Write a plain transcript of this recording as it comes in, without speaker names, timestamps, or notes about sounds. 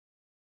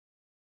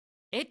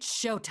It's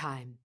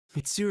showtime.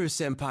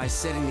 Mitsuru-senpai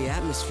setting the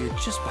atmosphere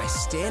just by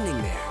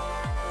standing there.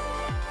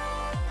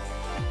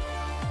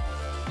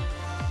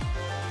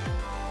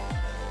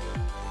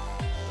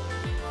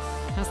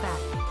 How's that?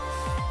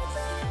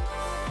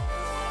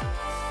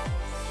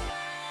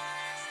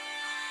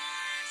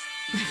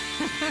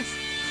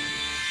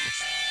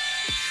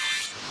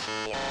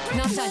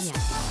 Not done yet.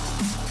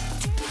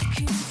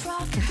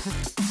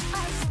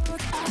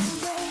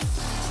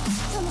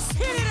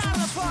 Hit it out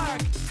of the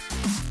park!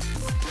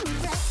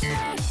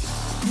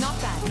 Not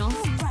bad, no?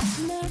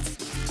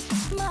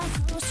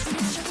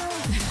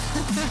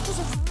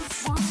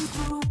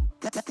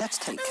 That's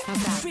take.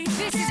 How's that?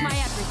 This is my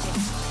everything.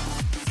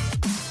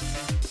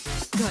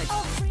 Good.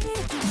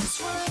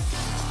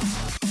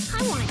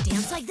 I want to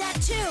dance like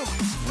that too.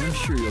 I'm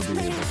sure you'll be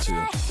able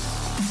to.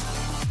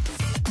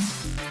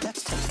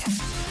 That's take.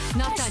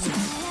 Not done yet.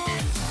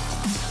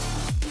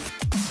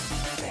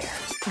 There.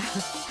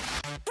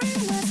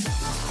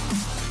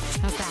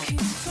 How's that?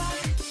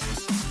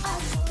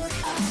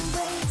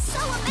 So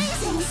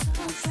amazing.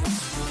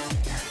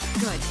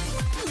 Good.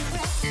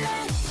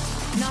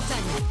 Not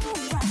done yet.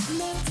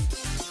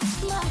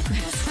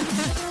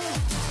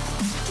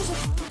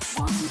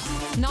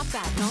 Not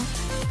bad, no?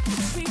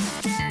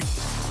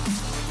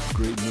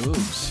 Great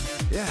moves.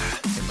 Yeah,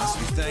 it must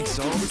be thanks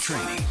to all the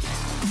training.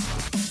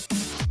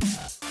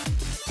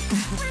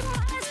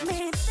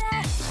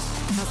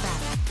 How's that?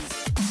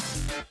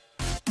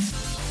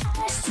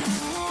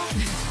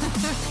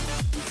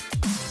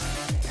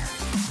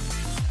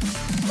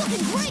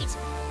 Looking great.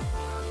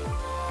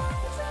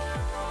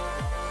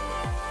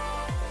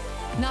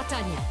 Not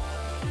done yet.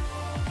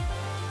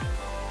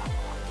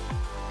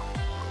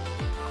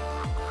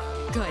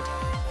 Good.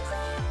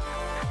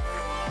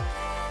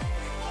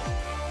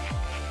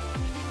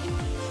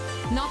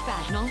 Not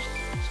bad, no?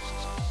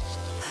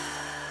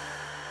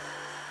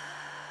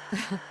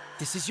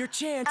 This is your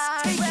chance.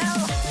 Take it.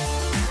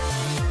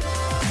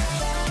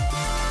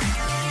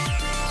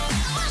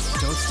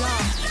 Don't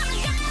stop.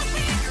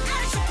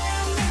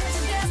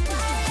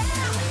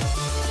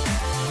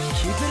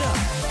 Keep it up.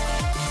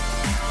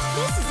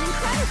 This is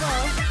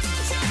incredible.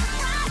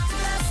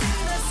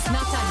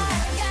 Not done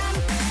yet.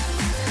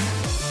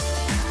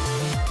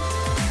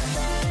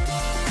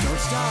 Don't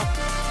stop.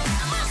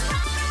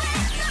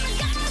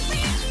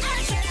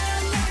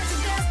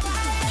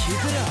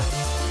 Keep it up.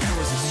 That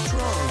was a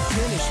strong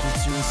finish,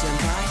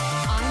 Mitsuru-senpai.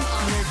 I'm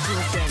honored to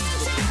have danced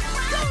with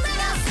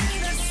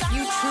you.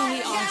 You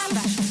truly are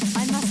special. I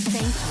must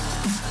thank you.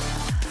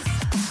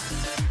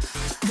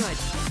 Good.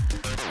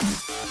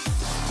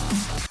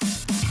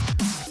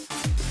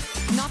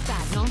 Not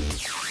bad, no?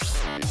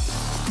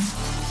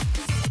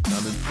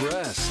 I'm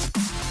impressed.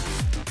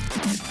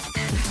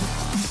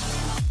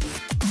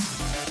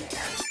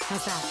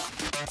 How's that?